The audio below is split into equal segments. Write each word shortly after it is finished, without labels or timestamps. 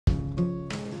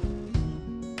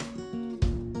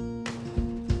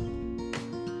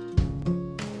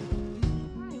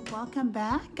welcome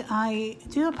back. I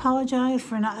do apologize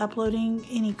for not uploading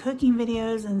any cooking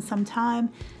videos in some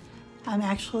time. I'm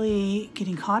actually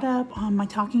getting caught up on my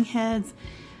talking heads.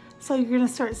 So you're gonna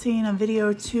start seeing a video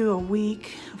or two a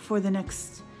week for the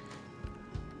next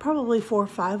probably 4 or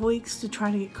 5 weeks to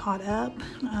try to get caught up.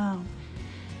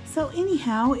 So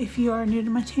anyhow, if you are new to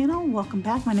my channel, welcome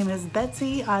back. My name is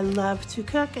Betsy. I love to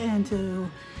cook and to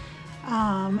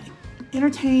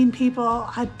entertain people.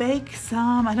 I bake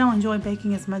some. I don't enjoy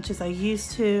baking as much as I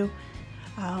used to.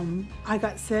 I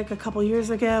got sick a couple years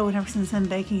ago, and ever since then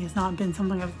baking has not been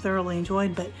something I've thoroughly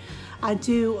enjoyed, but I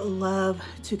do love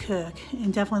to cook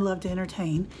and definitely love to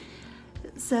entertain.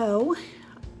 So,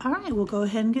 all right, we'll go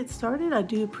ahead and get started. I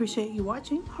do appreciate you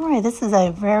watching. All right, this is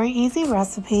a very easy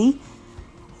recipe.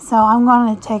 So I'm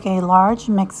going to take a large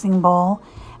mixing bowl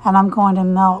and I'm going to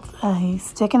melt a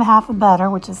stick and a half of butter,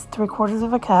 which is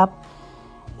 3/4 cup,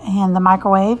 in the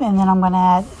microwave, and then I'm going to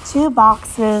add 2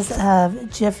 boxes of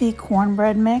Jiffy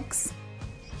cornbread mix,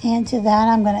 and to that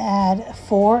I'm going to add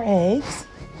 4 eggs.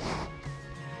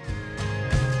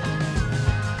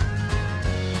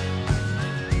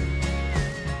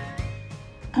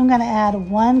 I'm going to add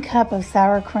 1 cup of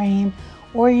sour cream,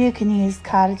 or you can use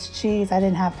cottage cheese. I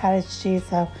didn't have cottage cheese,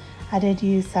 so I did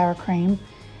use sour cream,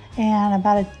 and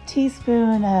about a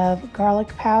teaspoon of garlic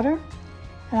powder.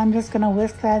 And I'm just going to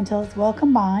whisk that until it's well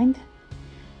combined.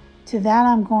 To that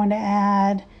I'm going to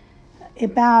add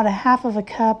about 1/2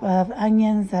 cup of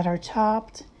onions that are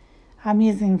chopped. I'm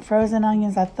using frozen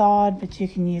onions, I thawed, but you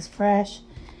can use fresh.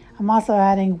 I'm also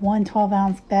adding 1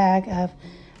 12-ounce bag of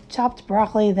chopped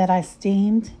broccoli that I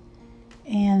steamed.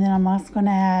 And then I'm also going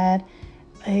to add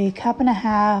a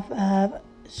 1.5 cups of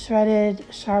shredded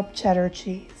sharp cheddar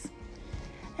cheese.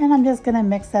 And I'm just going to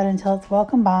mix that until it's well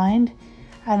combined.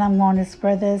 And I'm going to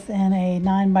spread this in a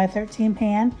 9x13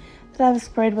 pan that I've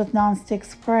sprayed with nonstick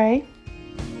spray.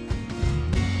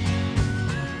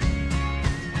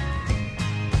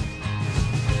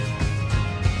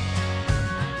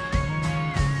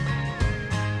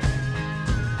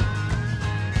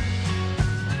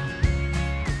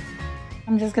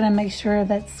 I'm just going to make sure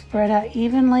that's spread out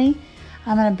evenly.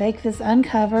 I'm going to bake this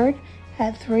uncovered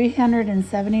at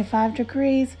 375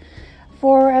 degrees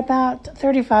for about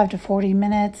 35 to 40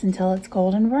 minutes until it's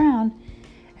golden brown.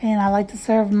 And I like to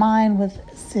serve mine with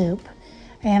soup.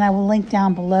 And I will link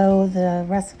down below the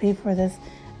recipe for this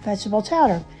vegetable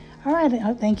chowder. All right,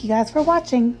 thank you guys for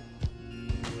watching.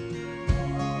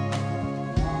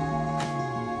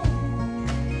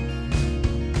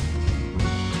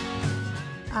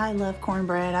 I love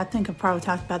cornbread. I think I've probably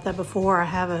talked about that before. I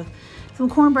have some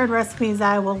cornbread recipes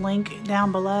I will link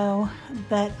down below,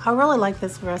 but I really like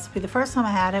this recipe. The first time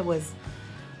I had it was,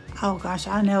 oh gosh,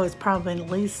 I know it's probably at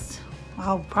least,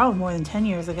 probably more than 10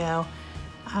 years ago.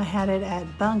 I had it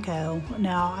at Bunko.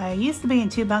 Now, I used to be in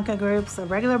 2 Bunko groups, a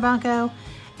regular Bunko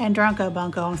and Drunko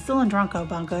Bunko. I'm still in Drunko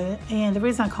Bunko, and the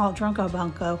reason I call it Drunko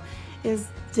Bunko is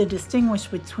to distinguish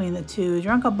between the two.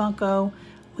 Drunko Bunko,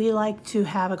 we like to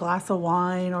have a glass of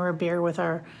wine or a beer with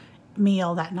our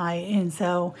meal that night, and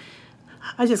so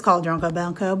I just call it Drunko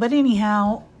Bunko. But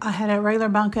anyhow, I had a regular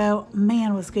Bunko.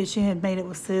 Man, it was good. She had made it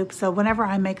with soup. So whenever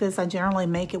I make this, I generally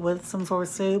make it with some sort of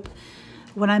soup.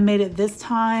 When I made it this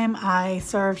time, I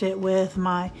served it with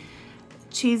my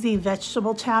cheesy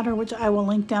vegetable chowder, which I will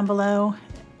link down below.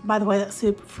 By the way, that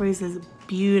soup freezes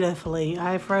beautifully.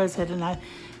 I froze it, and I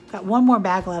got 1 more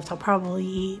bag left. I'll probably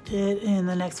eat it in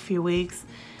the next few weeks.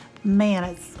 Man,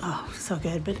 it's so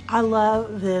good. But I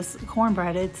love this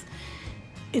cornbread.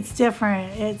 It's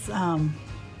different. It's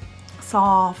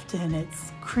soft and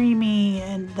it's creamy,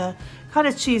 and the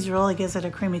cottage cheese really gives it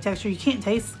a creamy texture. You can't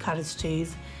taste cottage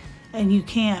cheese, and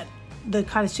the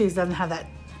cottage cheese doesn't have that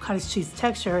cottage cheese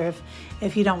texture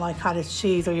if you don't like cottage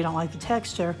cheese or you don't like the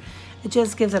texture. It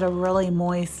just gives it a really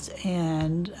moist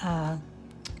and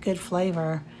good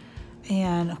flavor.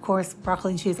 And of course,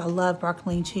 broccoli and cheese. I love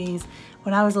broccoli and cheese.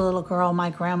 When I was a little girl, my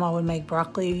grandma would make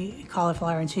broccoli,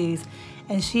 cauliflower, and cheese.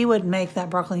 And she would make that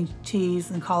broccoli, cheese,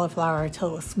 and cauliflower until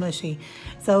it was smushy.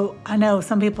 So I know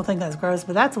some people think that's gross,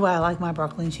 but that's the way I like my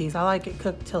broccoli and cheese. I like it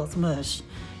cooked till it's mush,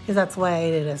 because that's the way I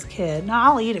ate it as a kid. Now,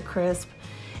 I'll eat it crisp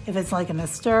if it's like in a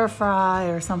stir fry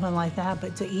or something like that,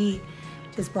 but to eat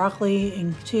just broccoli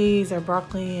and cheese or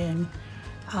broccoli and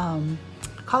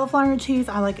cauliflower and cheese,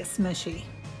 I like it smushy.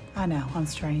 I know, I'm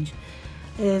strange.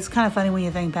 It's kind of funny when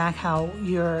you think back how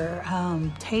your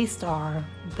tastes are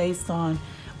based on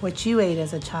what you ate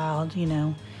as a child. You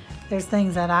know, there's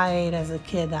things that I ate as a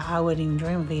kid that I wouldn't even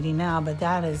dream of eating now, but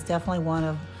that is definitely one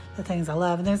of the things I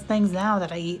love. And there's things now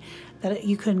that I eat that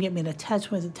you couldn't get me to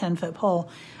touch with a 10-foot pole.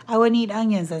 I wouldn't eat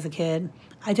onions as a kid.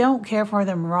 I don't care for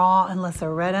them raw unless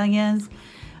they're red onions,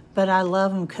 but I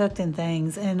love them cooked in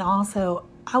things. And also,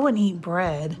 I wouldn't eat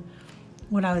bread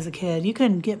when I was a kid. You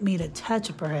couldn't get me to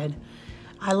touch bread.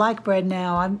 I like bread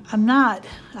now. I'm not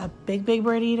a big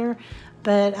bread eater,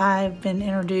 but I've been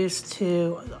introduced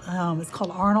to, it's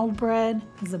called Arnold Bread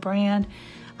is the brand.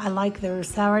 I like their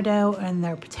sourdough and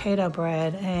their potato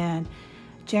bread, and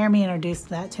Jeremy introduced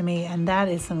that to me, and that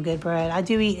is some good bread. I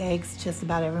do eat eggs just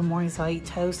about every morning, so I eat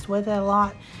toast with it a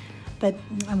lot, but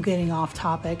I'm getting off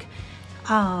topic.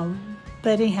 But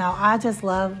anyhow, I just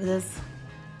love this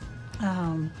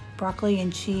broccoli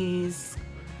and cheese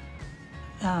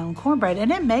cornbread,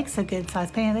 and it makes a good size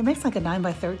pan. It makes like a 9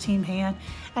 by 13 pan,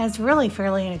 and it's really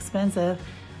fairly inexpensive.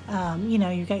 You know,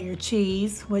 you got your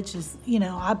cheese, which is, you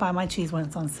know, I buy my cheese when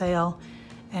it's on sale,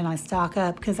 and I stock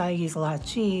up because I use a lot of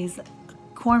cheese.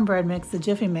 Cornbread mix, the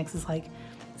Jiffy mix, is like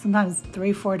sometimes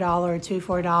 $3, $4, $2,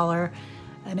 $4,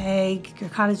 an egg,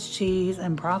 your cottage cheese,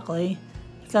 and broccoli.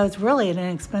 So it's really an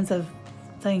inexpensive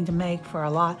thing to make for a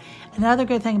lot. Another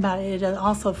good thing about it, it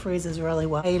also freezes really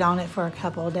well. I ate on it for a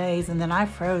couple of days, and then I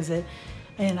froze it,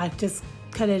 and I just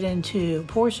cut it into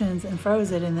portions and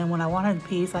froze it, and then when I wanted a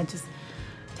piece, I just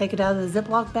take it out of the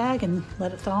Ziploc bag and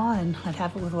let it thaw, and I'd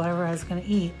have it with whatever I was going to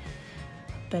eat.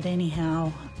 But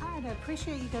anyhow, I'd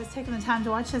appreciate you guys taking the time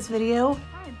to watch this video.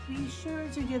 Be sure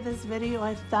to give this video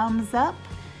a thumbs up.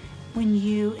 When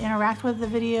you interact with the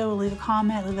video, leave a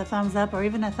comment, leave a thumbs up, or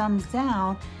even a thumbs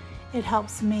down. It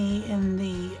helps me in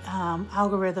the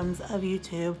algorithms of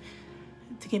YouTube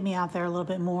to get me out there a little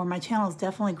bit more. My channel is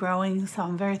definitely growing, so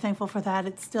I'm very thankful for that.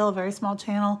 It's still a very small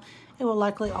channel. It will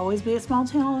likely always be a small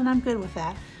channel, and I'm good with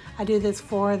that. I do this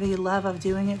for the love of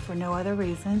doing it, for no other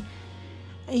reason.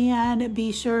 And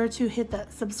be sure to hit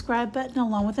that subscribe button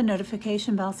along with the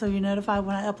notification bell so you're notified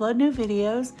when I upload new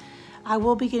videos. I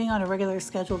will be getting on a regular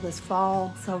schedule this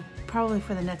fall, so probably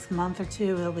for the next month or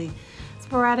two it'll be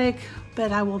sporadic,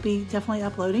 but I will be definitely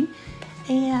uploading.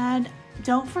 And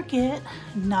don't forget,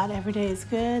 not every day is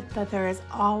good, but there is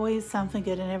always something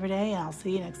good in every day, and I'll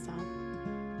see you next time.